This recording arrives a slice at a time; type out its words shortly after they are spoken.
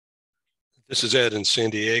This is Ed in San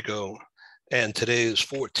Diego, and today is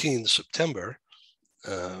 14th September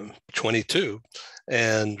 22,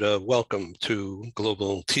 and welcome to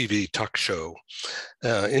Global TV Talk Show.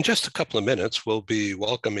 In just a couple of minutes, we'll be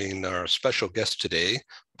welcoming our special guest today,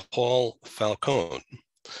 Paul Falcone.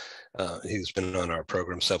 He's been on our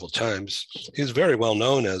program several times. He's very well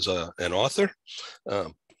known as an author,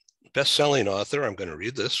 best-selling author. I'm going to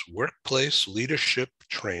read this: workplace leadership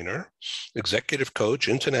trainer, executive coach,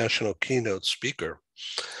 international keynote speaker.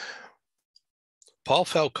 Paul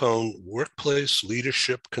Falcone, Workplace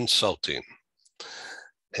Leadership Consulting.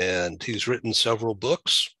 And he's written several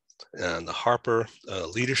books and the Harper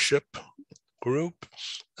Leadership Group,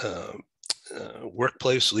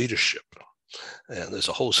 Workplace Leadership. And there's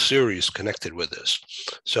a whole series connected with this.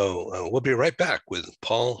 So we'll be right back with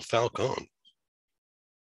Paul Falcone.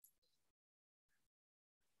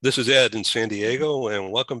 This is Ed in San Diego,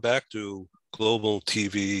 and welcome back to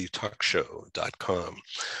globaltvtalkshow.com.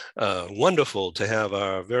 Wonderful to have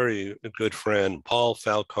our very good friend, Paul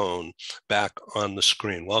Falcone, back on the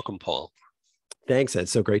screen. Welcome, Paul. Thanks, Ed.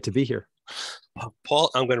 So great to be here. Paul,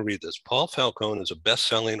 I'm going to read this. Paul Falcone is a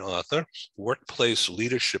best-selling author, workplace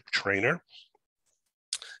leadership trainer,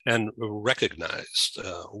 and recognized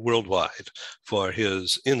worldwide for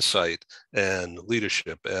his insight and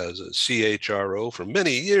leadership as a CHRO for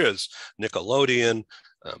many years, Nickelodeon,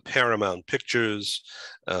 Paramount Pictures,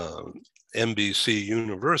 NBC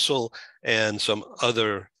Universal, and some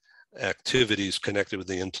other activities connected with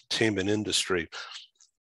the entertainment industry.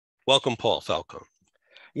 Welcome, Paul Falcone.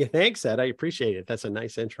 Yeah, thanks, Ed. I appreciate it. That's a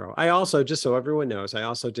nice intro. I also, just so everyone knows, I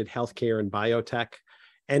also did healthcare and biotech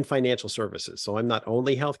and financial services. So I'm not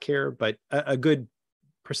only healthcare, but a good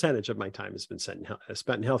percentage of my time has been spent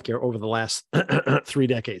in healthcare over the last 3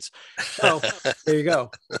 decades. So there you go.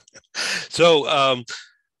 So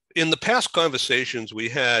in the past conversations we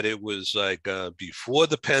had, it was like before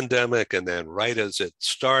the pandemic and then right as it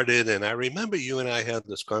started. And I remember you and I had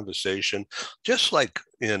this conversation just like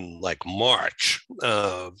in March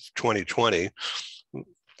of 2020.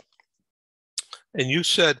 And you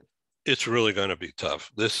said, it's really going to be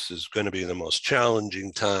tough. This is going to be the most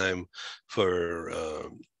challenging time for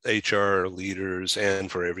HR leaders and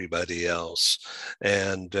for everybody else.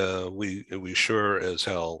 And we sure as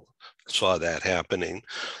hell saw that happening.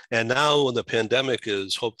 And now the pandemic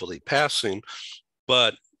is hopefully passing,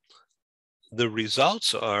 but the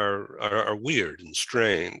results are weird and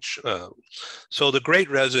strange. So the great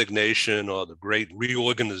resignation or the great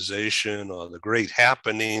reorganization or the great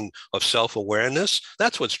happening of self-awareness,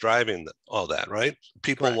 that's what's driving all that, right?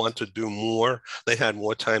 People Correct. Want to do more. They had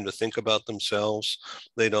more time to think about themselves.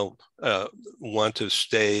 They don't want to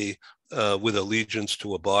stay with allegiance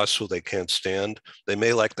to a boss who they can't stand. They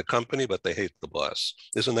may like the company, but they hate the boss.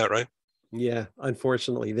 Isn't that right? Yeah,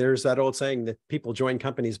 unfortunately, there's that old saying that people join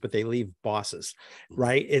companies, but they leave bosses,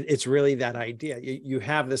 right? It's really that idea. You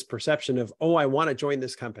have this perception of, oh, I want to join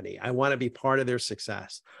this company. I want to be part of their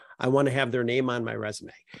success. I want to have their name on my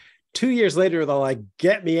resume. 2 years later, they're like,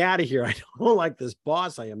 get me out of here. I don't like this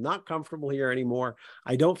boss. I am not comfortable here anymore.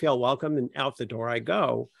 I don't feel welcome, and out the door I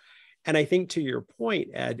go. And I think to your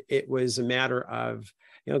point, Ed, it was a matter of,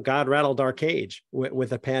 God rattled our cage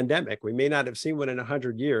with a pandemic. We may not have seen one in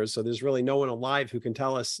 100 years. So there's really no one alive who can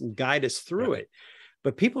tell us and guide us through it.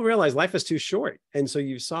 But people realize life is too short. And so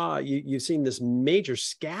you've seen this major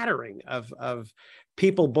scattering of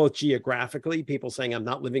people, both geographically, people saying, I'm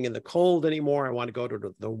not living in the cold anymore. I want to go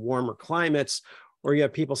to the warmer climates. Or you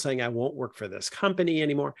have people saying, I won't work for this company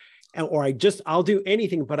anymore. Or I'll do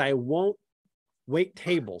anything, but I won't wait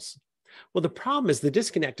tables. Well, the problem is the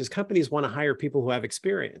disconnect is companies want to hire people who have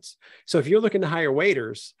experience. So if you're looking to hire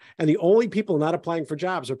waiters and the only people not applying for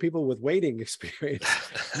jobs are people with waiting experience,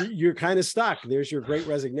 you're kind of stuck. There's your great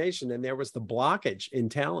resignation. And there was the blockage in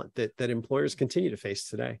talent that employers continue to face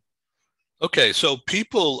today. Okay, so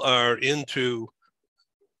people are into,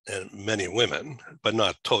 and many women, but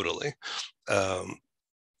not totally,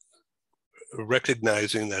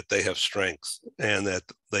 recognizing that they have strength and that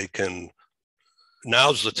they can.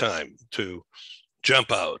 Now's the time to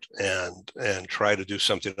jump out and try to do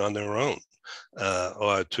something on their own,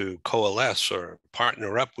 or to coalesce or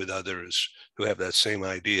partner up with others who have that same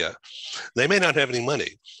idea. They may not have any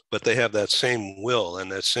money, but they have that same will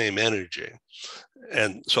and that same energy.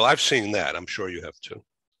 And so I've seen that. I'm sure you have too.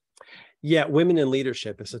 Yeah, women in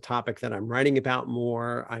leadership is a topic that I'm writing about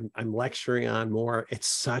more. I'm lecturing on more. It's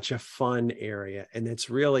such a fun area. And it's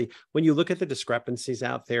really, when you look at the discrepancies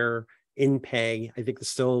out there in pay, I think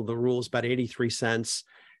still the rule is about 83 cents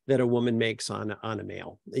that a woman makes on a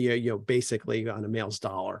male, basically on a male's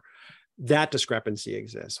dollar. That discrepancy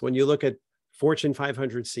exists. When you look at Fortune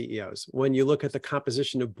 500 CEOs. When you look at the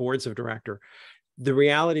composition of boards of director, the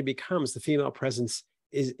reality becomes the female presence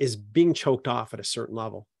is being choked off at a certain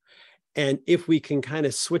level. And if we can kind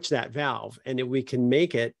of switch that valve, and if we can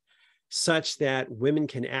make it such that women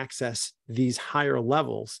can access these higher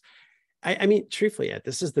levels, I mean, truthfully, Ed,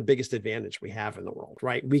 this is the biggest advantage we have in the world,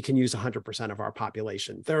 right? We can use 100% of our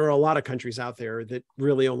population. There are a lot of countries out there that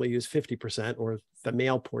really only use 50% or the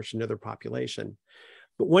male portion of their population.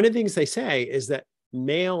 But one of the things they say is that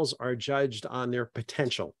males are judged on their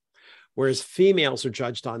potential, whereas females are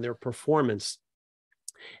judged on their performance.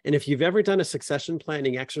 And if you've ever done a succession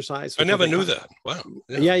planning exercise, I never knew that. Wow.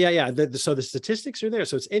 Yeah. So the statistics are there.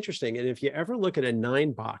 So it's interesting. And if you ever look at a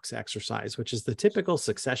 9-box exercise, which is the typical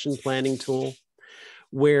succession planning tool,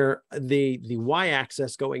 where the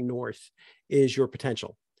y-axis going north is your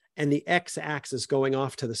potential, and the x-axis going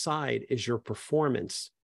off to the side is your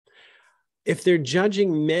performance. If they're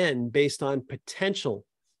judging men based on potential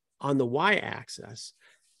on the y-axis,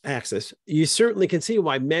 you certainly can see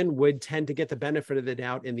why men would tend to get the benefit of the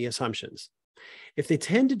doubt in the assumptions. If they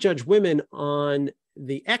tend to judge women on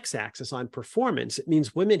the x-axis on performance, it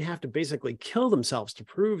means women have to basically kill themselves to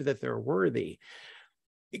prove that they're worthy.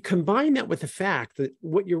 Combine that with the fact that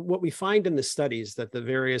what we find in the studies that the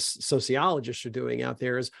various sociologists are doing out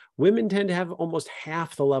there is women tend to have almost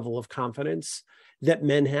half the level of confidence that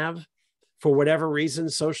men have for whatever reason,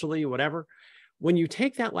 socially, whatever. When you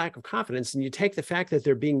take that lack of confidence and you take the fact that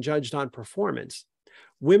they're being judged on performance,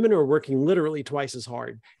 women are working literally twice as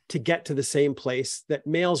hard to get to the same place that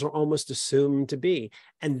males are almost assumed to be.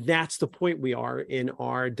 And that's the point we are in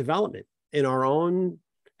our development, in our own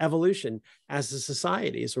evolution as a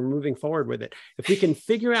society, as we're moving forward with it. If we can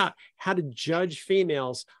figure out how to judge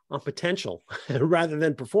females on potential rather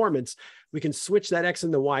than performance, we can switch that X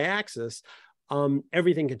and the Y axis.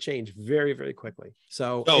 Everything can change very, very quickly.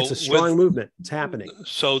 So it's a strong movement. It's happening.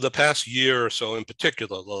 So the past year or so, in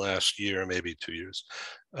particular, the last year, maybe 2 years,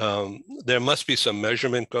 there must be some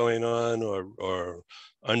measurement going on or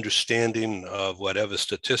understanding of whatever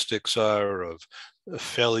statistics are of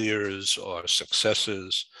failures or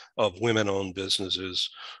successes of women-owned businesses.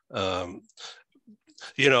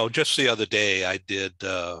 Just the other day, I did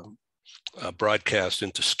broadcast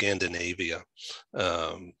into Scandinavia.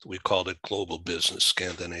 We called it Global Business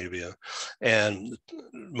Scandinavia. And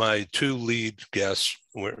my 2 lead guests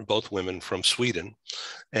were both women from Sweden.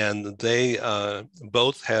 And they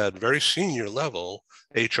both had very senior level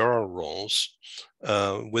HR roles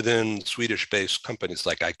within Swedish-based companies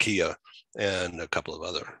like IKEA and a couple of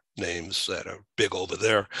other names that are big over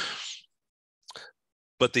there.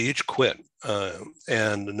 But they each quit.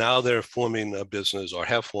 And now they're forming a business, or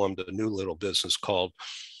have formed a new little business called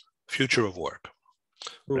Future of Work,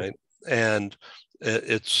 right? And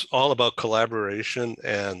it's all about collaboration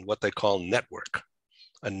and what they call network,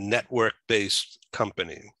 a network-based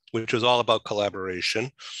company, which is all about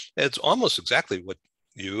collaboration. It's almost exactly what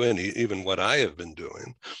you and even what I have been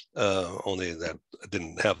doing, only that I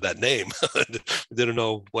didn't have that name. I didn't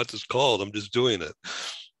know what it's called. I'm just doing it.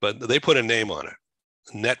 But they put a name on it.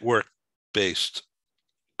 Network-based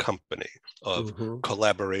company of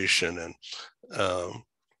collaboration and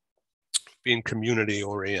being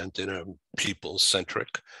community-oriented and people-centric.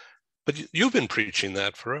 But you've been preaching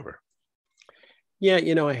that forever. Yeah,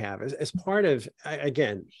 I have. As part of,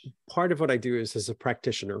 again, part of what I do is as a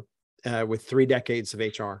practitioner with 3 decades of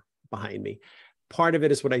HR behind me. Part of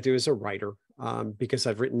it is what I do as a writer, because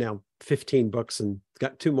I've written now 15 books and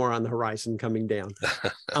got 2 more on the horizon coming down.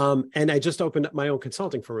 And I just opened up my own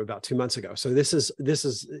consulting firm about 2 months ago. So this is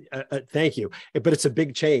thank you, but it's a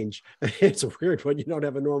big change. It's a weird one. You don't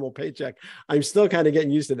have a normal paycheck. I'm still kind of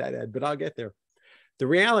getting used to that, Ed, but I'll get there. The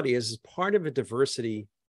reality is part of a diversity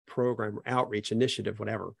program, outreach initiative,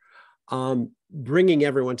 whatever, bringing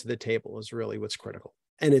everyone to the table is really what's critical.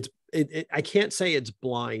 And I can't say it's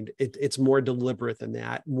blind. It's more deliberate than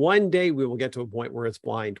that. One day we will get to a point where it's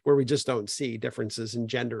blind, where we just don't see differences in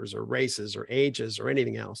genders or races or ages or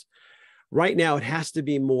anything else. Right now, it has to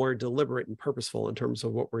be more deliberate and purposeful in terms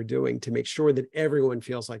of what we're doing to make sure that everyone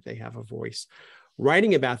feels like they have a voice.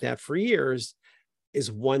 Writing about that for years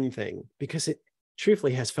is one thing, because it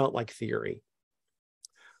truthfully has felt like theory.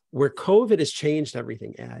 Where COVID has changed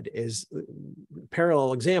everything, Ed, is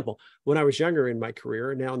parallel example. When I was younger in my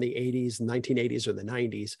career, now in the 80s, 1980s or the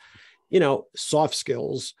 90s, soft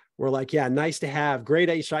skills were like, yeah, nice to have, great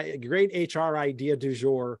HR idea du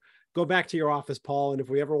jour. Go back to your office, Paul, and if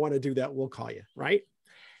we ever want to do that, we'll call you, right?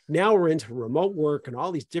 Now we're into remote work and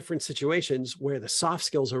all these different situations where the soft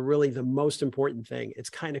skills are really the most important thing. It's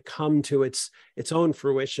kind of come to its own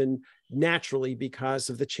fruition naturally because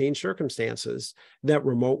of the changed circumstances that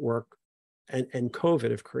remote work and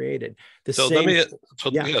COVID have creaed. The So same.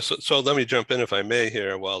 so let me jump in if I may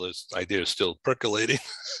here while this idea is still percolating,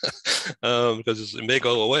 because it may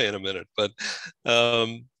go away in a minute. But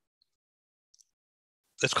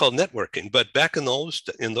it's called networking. But back in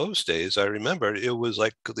those days, I remember it was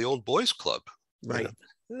like the old boys club, right?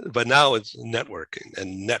 But now it's networking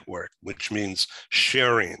and network, which means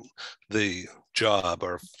sharing the job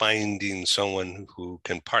or finding someone who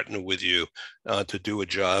can partner with you to do a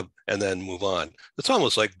job and then move on. It's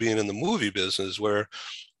almost like being in the movie business where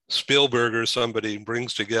Spielberg or somebody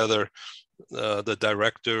brings together the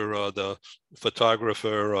director or the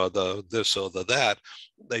photographer or the this or the that.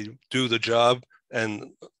 They do the job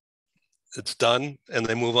and it's done and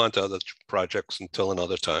they move on to other projects until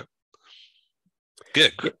another time.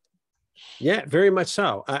 Gig. Yeah, very much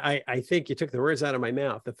so. I think you took the words out of my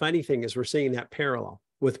mouth. The funny thing is we're seeing that parallel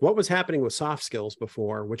with what was happening with soft skills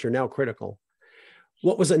before, which are now critical.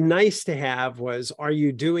 What was a nice to have was, are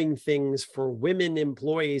you doing things for women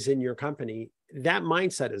employees in your company? That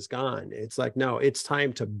mindset is gone. It's like, no, it's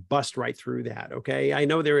time to bust right through that. Okay. I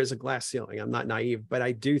know there is a glass ceiling. I'm not naive, but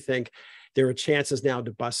I do think there are chances now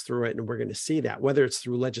to bust through it. And we're going to see that, whether it's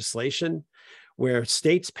through legislation, where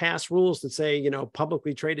states pass rules that say,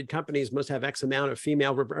 publicly traded companies must have X amount of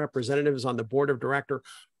female representatives on the board of director.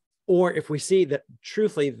 Or if we see that,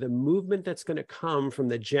 truthfully, the movement that's going to come from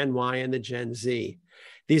the Gen Y and the Gen Z,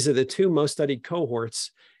 these are the two most studied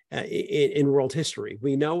cohorts in world history.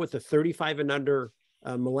 We know what the 35 and under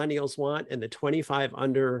millennials want and the 25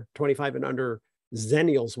 and under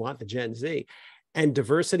zennials want, the Gen Z. And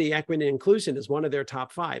diversity, equity, and inclusion is one of their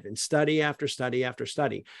top 5 in study after study after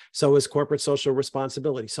study. So is corporate social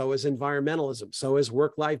responsibility. So is environmentalism. So is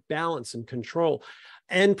work-life balance and control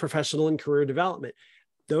and professional and career development.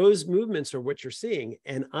 Those movements are what you're seeing.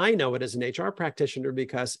 And I know it as an HR practitioner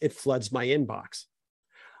because it floods my inbox.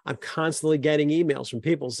 I'm constantly getting emails from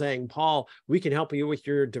people saying, Paul, we can help you with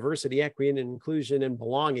your diversity, equity, and inclusion and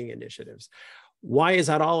belonging initiatives. Why is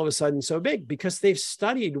that all of a sudden so big? Because they've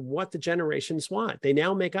studied what the generations want. They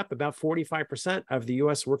now make up about 45% of the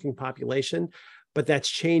US working population, but that's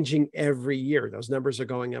changing every year. Those numbers are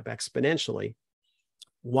going up exponentially.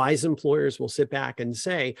 Wise employers will sit back and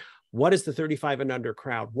say, what does the 35 and under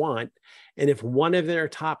crowd want? And if one of their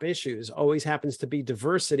top issues always happens to be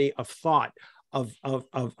diversity of thought, of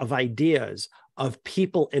ideas, of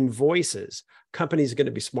people and voices, companies are going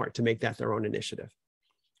to be smart to make that their own initiative.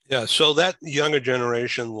 Yeah, so that younger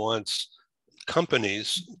generation wants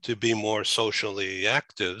companies to be more socially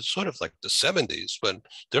active, sort of like the 70s, but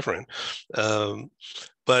different.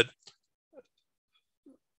 But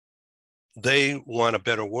they want a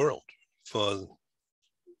better world for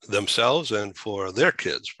themselves and for their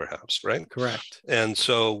kids, perhaps, right? Correct. And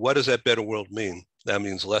so what does that better world mean? That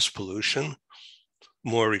means less pollution,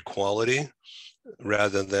 more equality,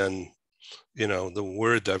 rather than, the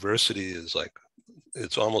word diversity is like,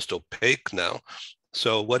 it's almost opaque now.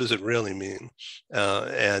 So what does it really mean?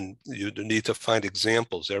 And you need to find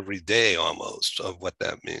examples every day almost of what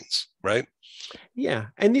that means, right? Yeah.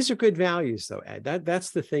 And these are good values though, Ed.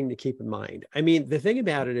 That's the thing to keep in mind. I mean, the thing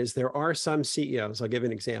about it is there are some CEOs, I'll give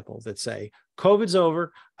an example, that say, COVID's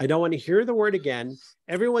over. I don't want to hear the word again.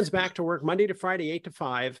 Everyone's back to work Monday to Friday, 8 to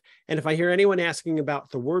 5. And if I hear anyone asking about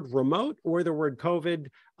the word remote or the word COVID,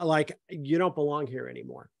 like, you don't belong here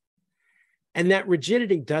anymore. And that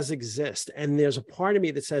rigidity does exist. And there's a part of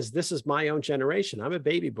me that says, this is my own generation. I'm a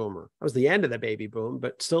baby boomer. I was the end of the baby boom,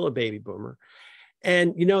 but still a baby boomer.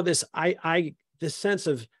 And this sense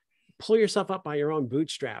of pull yourself up by your own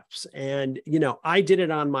bootstraps. And, I did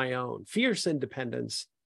it on my own. Fierce independence.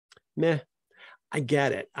 Meh. I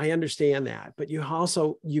get it. I understand that. But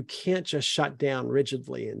you can't just shut down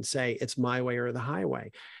rigidly and say it's my way or the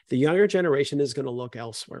highway. The younger generation is going to look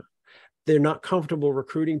elsewhere. They're not comfortable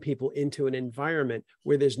recruiting people into an environment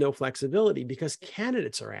where there's no flexibility because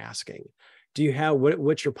candidates are asking, do you have,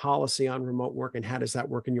 what's your policy on remote work and how does that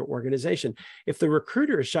work in your organization? If the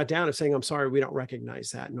recruiter is shut down and saying, I'm sorry, we don't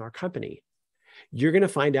recognize that in our company, you're going to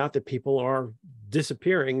find out that people are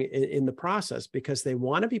disappearing in the process because they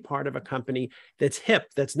want to be part of a company that's hip,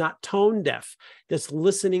 that's not tone deaf, that's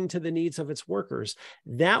listening to the needs of its workers.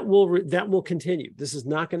 That will continue. This is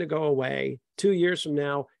not going to go away 2 years from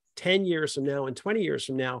now, 10 years from now, and 20 years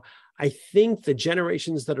from now. I think the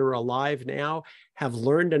generations that are alive now have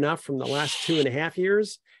learned enough from the last 2.5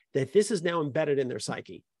 years that this is now embedded in their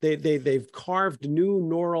psyche. They've carved new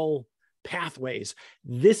neural pathways.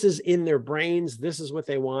 This is in their brains. This is what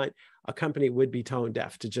they want. A company would be tone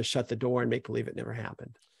deaf to just shut the door and make believe it never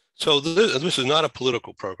happened. So this is not a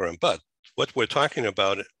political program, but what we're talking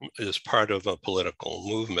about is part of a political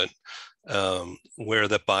movement. where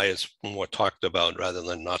the bias is more talked about rather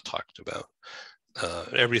than not talked about.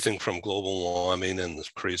 Everything from global warming and this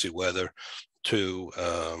crazy weather to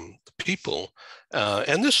people.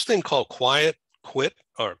 And this thing called quiet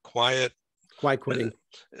quitting.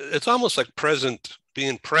 It's almost like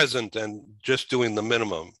being present and just doing the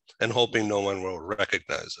minimum and hoping no one will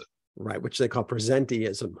recognize it. Right, which they call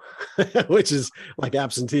presenteeism, which is like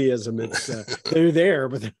absenteeism. It's they're there,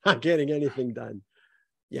 but they're not getting anything done.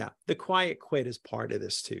 Yeah, the quiet quit is part of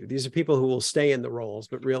this too. These are people who will stay in the roles,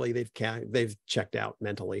 but really they've checked out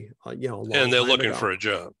mentally. And they're looking for a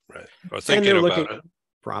job, right? Or thinking about it.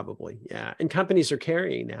 Probably, yeah. And companies are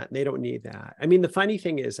carrying that, and they don't need that. I mean, the funny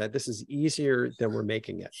thing is that this is easier than we're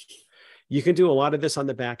making it. You can do a lot of this on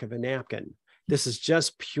the back of a napkin. This is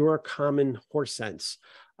just pure common horse sense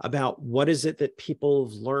about what is it that people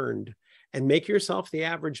have learned, and make yourself the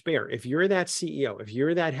average bear. If you're that CEO, if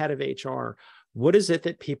you're that head of HR, what is it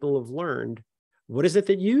that people have learned? What is it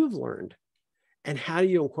that you've learned? And how do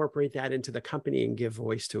you incorporate that into the company and give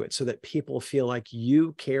voice to it so that people feel like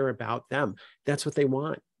you care about them? That's what they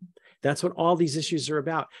want. That's what all these issues are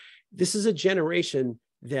about. This is a generation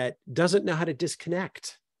that doesn't know how to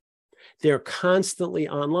disconnect. They're constantly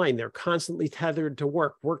online. They're constantly tethered to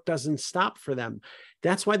work. Work doesn't stop for them.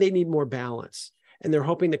 That's why they need more balance. And they're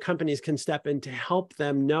hoping the companies can step in to help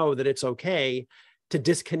them know that it's okay to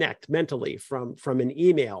disconnect mentally from an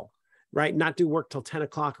email, right? Not do work till 10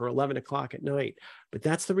 o'clock or 11 o'clock at night. But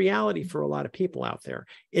that's the reality for a lot of people out there.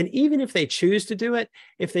 And even if they choose to do it,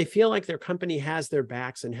 if they feel like their company has their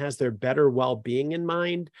backs and has their better well-being in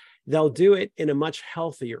mind, they'll do it in a much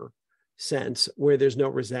healthier sense where there's no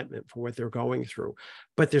resentment for what they're going through.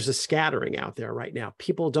 But there's a scattering out there right now.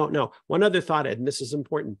 People don't know. One other thought, Ed, and this is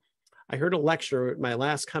important. I heard a lecture at my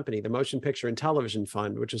last company, the Motion Picture and Television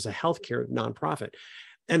Fund, which is a healthcare nonprofit.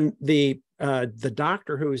 And the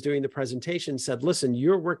doctor who was doing the presentation said, listen,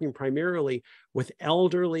 you're working primarily with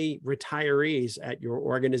elderly retirees at your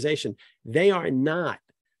organization. They are not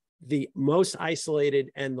the most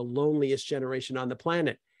isolated and the loneliest generation on the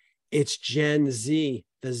planet. It's Gen Z,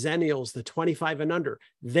 the Zennials, the 25 and under.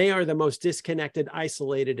 They are the most disconnected,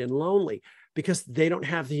 isolated, and lonely because they don't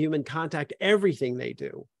have the human contact. Everything they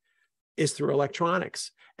do is through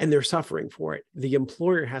electronics, and they're suffering for it. The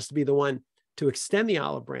employer has to be the one to extend the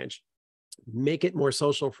olive branch, make it more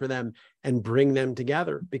social for them, and bring them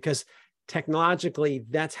together, because technologically,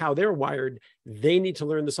 that's how they're wired. They need to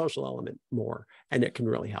learn the social element more, and it can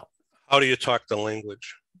really help. How do you talk the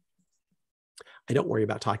language? I don't worry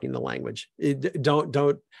about talking the language.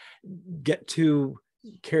 Don't get too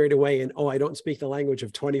carried away and, oh, I don't speak the language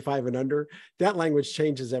of 25 and under. That language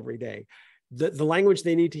changes every day. The language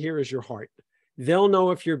they need to hear is your heart. They'll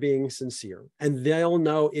know if you're being sincere, and they'll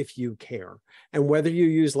know if you care. And whether you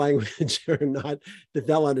use language or not, that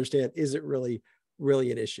they'll understand, is it really,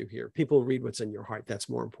 really an issue here? People read what's in your heart. That's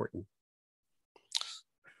more important.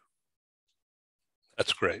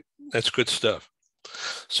 That's great. That's good stuff.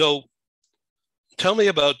 So tell me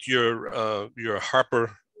about your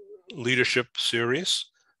Harper Leadership Series.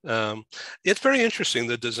 It's very interesting.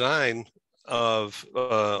 The design of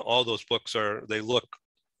all those books they look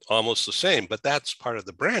almost the same, but that's part of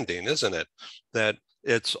the branding, isn't it? That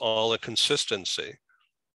it's all a consistency.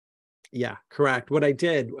 Yeah, correct. What I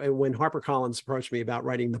did when HarperCollins approached me about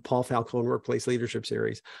writing the Paul Falcone Workplace Leadership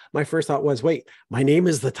Series, my first thought was, wait, my name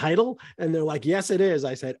is the title? And they're like, yes, it is.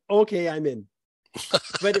 I said, okay, I'm in.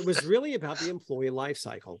 But it was really about the employee life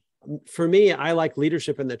cycle. For me, I like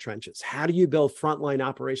leadership in the trenches. How do you build frontline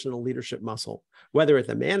operational leadership muscle, whether at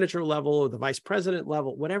the manager level or the vice president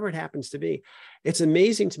level, whatever it happens to be? It's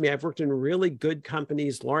amazing to me. I've worked in really good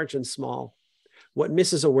companies, large and small. What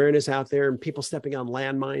misses awareness out there and people stepping on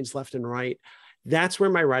landmines left and right, that's where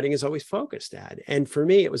my writing is always focused at. And for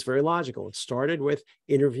me, it was very logical. It started with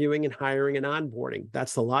interviewing and hiring and onboarding.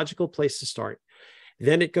 That's the logical place to start.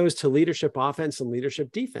 Then it goes to leadership offense and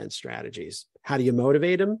leadership defense strategies. How do you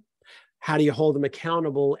motivate them? How do you hold them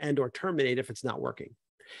accountable and or terminate if it's not working?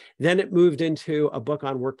 Then it moved into a book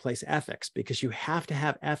on workplace ethics, because you have to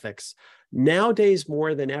have ethics nowadays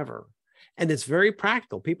more than ever. And it's very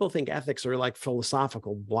practical. People think ethics are like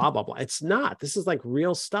philosophical, blah, blah, blah. It's not. This is like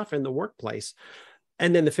real stuff in the workplace.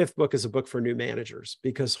 And then the fifth book is a book for new managers,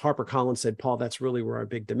 because HarperCollins said, Paul, that's really where our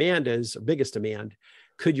big demand is, our biggest demand.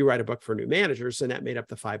 Could you write a book for new managers? And that made up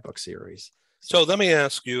the 5-book series. So let me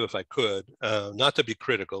ask you, if I could, not to be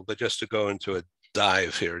critical, but just to go into a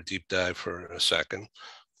dive here, a deep dive for a second.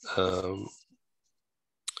 One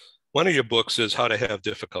of your books is How to Have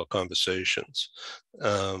Difficult Conversations.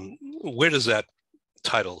 Where does that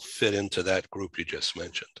title fit into that group you just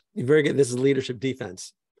mentioned? Very good. This is leadership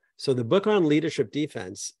defense. So the book on leadership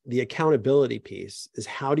defense, the accountability piece is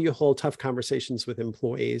how do you hold tough conversations with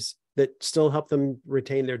employees that still help them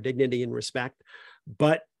retain their dignity and respect,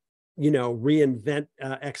 but reinvent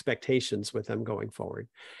expectations with them going forward.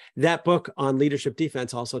 That book on leadership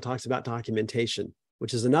defense also talks about documentation,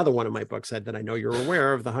 which is another one of my books that I know you're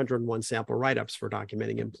aware of, the 101 sample write-ups for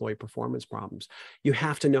documenting employee performance problems. You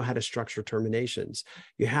have to know how to structure terminations.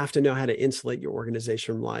 You have to know how to insulate your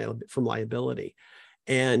organization from liability.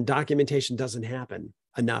 And documentation doesn't happen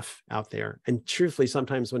enough out there. And truthfully,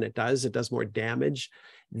 sometimes when it does more damage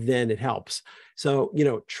than it helps. So,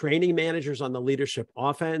 training managers on the leadership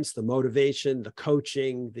offense, the motivation, the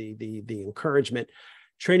coaching, the encouragement,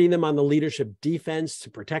 training them on the leadership defense to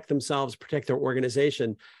protect themselves, protect their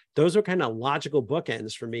organization. Those are kind of logical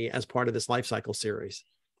bookends for me as part of this life cycle series.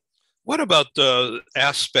 What about the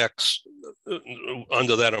aspects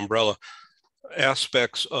under that umbrella?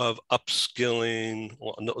 Aspects of upskilling,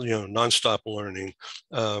 nonstop learning,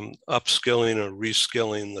 upskilling or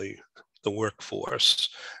reskilling the workforce,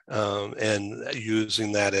 and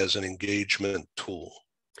using that as an engagement tool.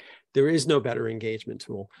 There is no better engagement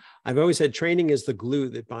tool. I've always said training is the glue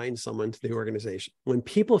that binds someone to the organization. When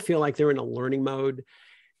people feel like they're in a learning mode,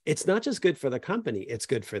 it's not just good for the company, it's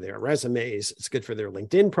good for their resumes, it's good for their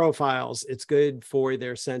LinkedIn profiles, it's good for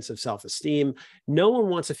their sense of self-esteem. No one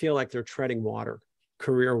wants to feel like they're treading water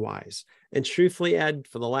career-wise. And truthfully, Ed,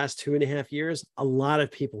 for the last 2.5 years, a lot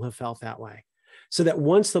of people have felt that way. So that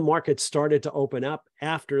once the market started to open up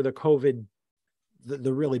after the COVID,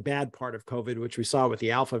 the really bad part of COVID, which we saw with the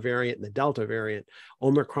Alpha variant and the Delta variant,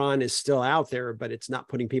 Omicron is still out there, but it's not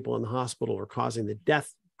putting people in the hospital or causing the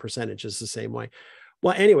death percentages the same way.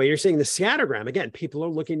 Well, anyway, you're seeing the scattergram. Again, people are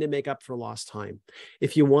looking to make up for lost time.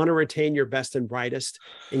 If you want to retain your best and brightest,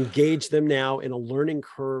 engage them now in a learning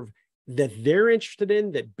curve that they're interested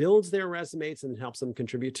in, that builds their resumes and helps them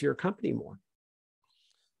contribute to your company more.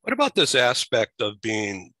 What about this aspect of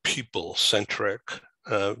being people-centric?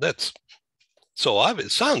 That's so obvious,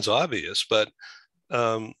 it sounds obvious, but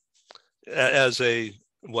as a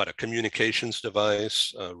communications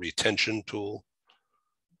device, a retention tool?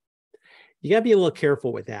 You got to be a little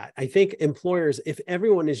careful with that. I think employers, if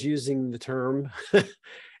everyone is using the term,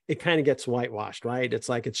 it kind of gets whitewashed, right? It's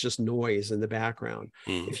like it's just noise in the background.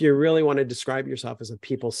 If you really want to describe yourself as a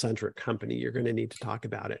people-centric company, you're going to need to talk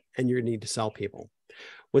about it and you're going to need to sell people.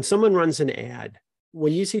 When someone runs an ad,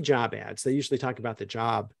 when you see job ads, they usually talk about the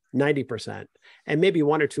job 90% and maybe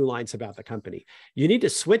 1 or 2 lines about the company. You need to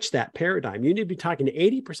switch that paradigm. You need to be talking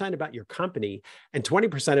 80% about your company and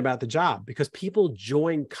 20% about the job, because people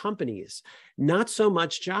join companies, not so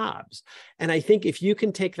much jobs. And I think if you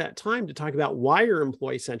can take that time to talk about why you're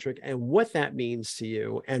employee-centric and what that means to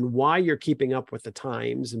you and why you're keeping up with the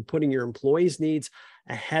times and putting your employees' needs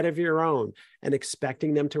ahead of your own and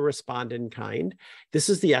expecting them to respond in kind, this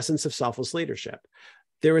is the essence of selfless leadership.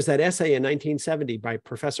 There was that essay in 1970 by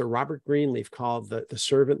Professor Robert Greenleaf called The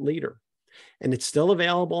Servant Leader. And it's still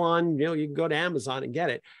available on, you can go to Amazon and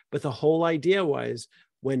get it. But the whole idea was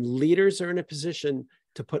when leaders are in a position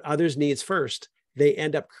to put others' needs first, they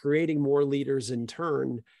end up creating more leaders in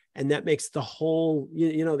turn. And that makes the whole,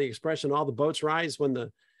 the expression, all the boats rise when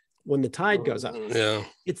the tide goes up. Yeah.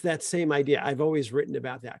 It's that same idea. I've always written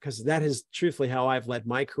about that because that is truthfully how I've led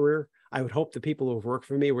my career. I would hope the people who have worked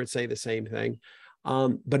for me would say the same thing.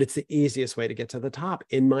 But it's the easiest way to get to the top,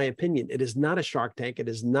 in my opinion. It is not a Shark Tank. It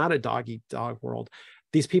is not a dog-eat-dog world.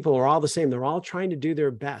 These people are all the same. They're all trying to do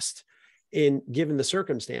their best in given the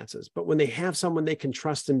circumstances. But when they have someone they can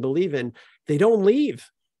trust and believe in, they don't leave.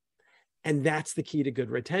 And that's the key to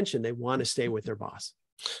good retention. They want to stay with their boss.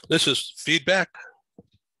 This is feedback,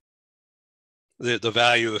 the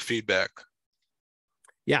value of feedback.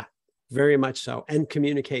 Yeah, very much so. And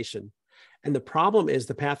communication. And the problem is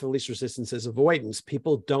the path of least resistance is avoidance.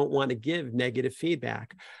 People don't want to give negative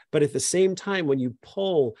feedback. But at the same time, when you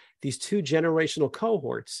poll these 2 generational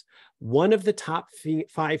cohorts, one of the top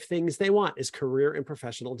 5 things they want is career and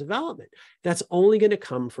professional development. That's only going to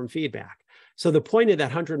come from feedback. So the point of that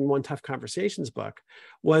 101 Tough Conversations book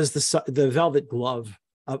was the velvet glove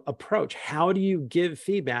approach. How do you give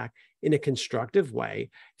feedback in a constructive way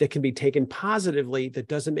that can be taken positively, that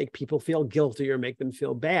doesn't make people feel guilty or make them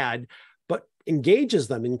feel bad, but engages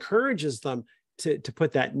them, encourages them to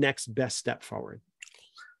put that next best step forward?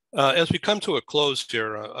 As we come to a close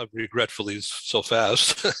here, regretfully so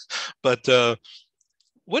fast, but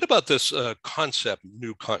what about this concept,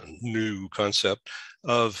 new concept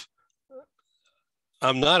of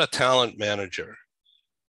I'm not a talent manager,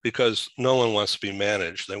 because no one wants to be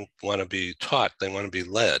managed. They want to be taught. They want to be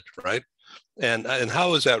led, right? And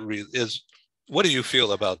how is that? What do you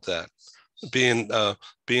feel about that? being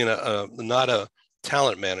not a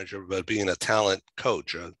talent manager, but being a talent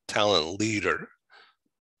coach, a talent leader.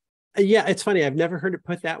 Yeah, it's funny. I've never heard it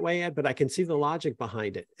put that way, Ed, but I can see the logic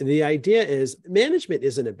behind it. The idea is management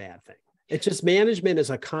isn't a bad thing. It's just management as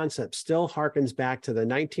a concept still harkens back to the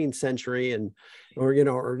 19th century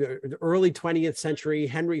or early 20th century,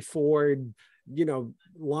 Henry Ford,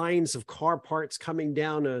 lines of car parts coming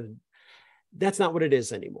down that's not what it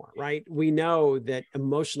is anymore, right? We know that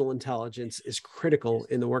emotional intelligence is critical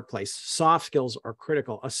in the workplace. Soft skills are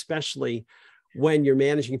critical, especially when you're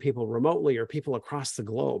managing people remotely or people across the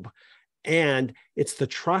globe. And it's the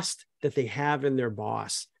trust that they have in their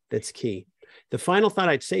boss that's key. The final thought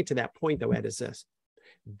I'd say to that point, though, Ed, is this: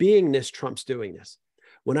 beingness trumps doing this.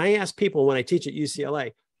 When I ask people, when I teach at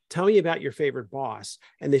UCLA, tell me about your favorite boss,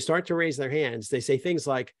 and they start to raise their hands, they say things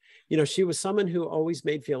like, she was someone who always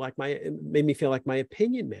made me feel like my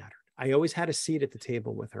opinion mattered. I always had a seat at the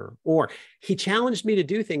table with her. Or he challenged me to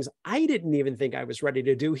do things I didn't even think I was ready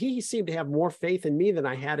to do. He seemed to have more faith in me than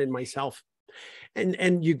I had in myself.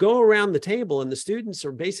 And you go around the table and the students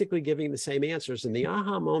are basically giving the same answers. And the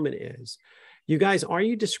aha moment is, you guys, are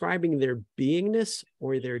you describing their beingness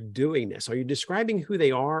or their doingness? Are you describing who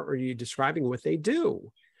they are or are you describing what they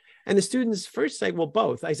do? And the students first say, well,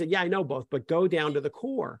 both. I said, yeah, I know both, but go down to the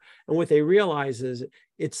core. And what they realize is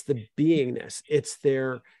it's the beingness. It's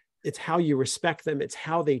how you respect them. It's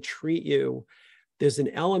how they treat you. There's an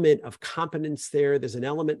element of competence there. There's an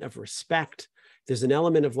element of respect. There's an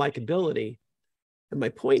element of likability. And my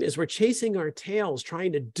point is, we're chasing our tails,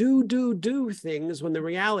 trying to do things when the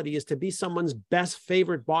reality is to be someone's best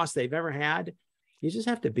favorite boss they've ever had. You just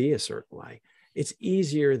have to be a certain way. It's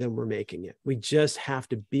easier than we're making it. We just have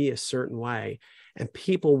to be a certain way, and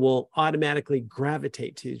people will automatically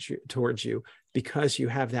gravitate towards you because you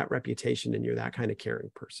have that reputation and you're that kind of caring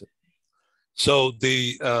person. So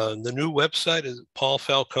the new website is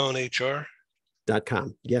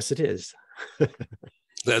paulfalconehr.com. Yes, it is.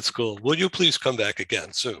 That's cool. Will you please come back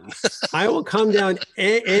again soon? I will come down.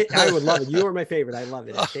 I would love it. You are my favorite. I love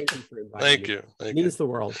it. Thank you for inviting me. It means the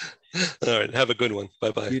world. All right. Have a good one.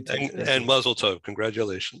 Bye-bye. And Mazel Tov.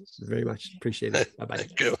 Congratulations. Very much. Appreciate it. Bye-bye.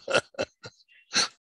 Thank you.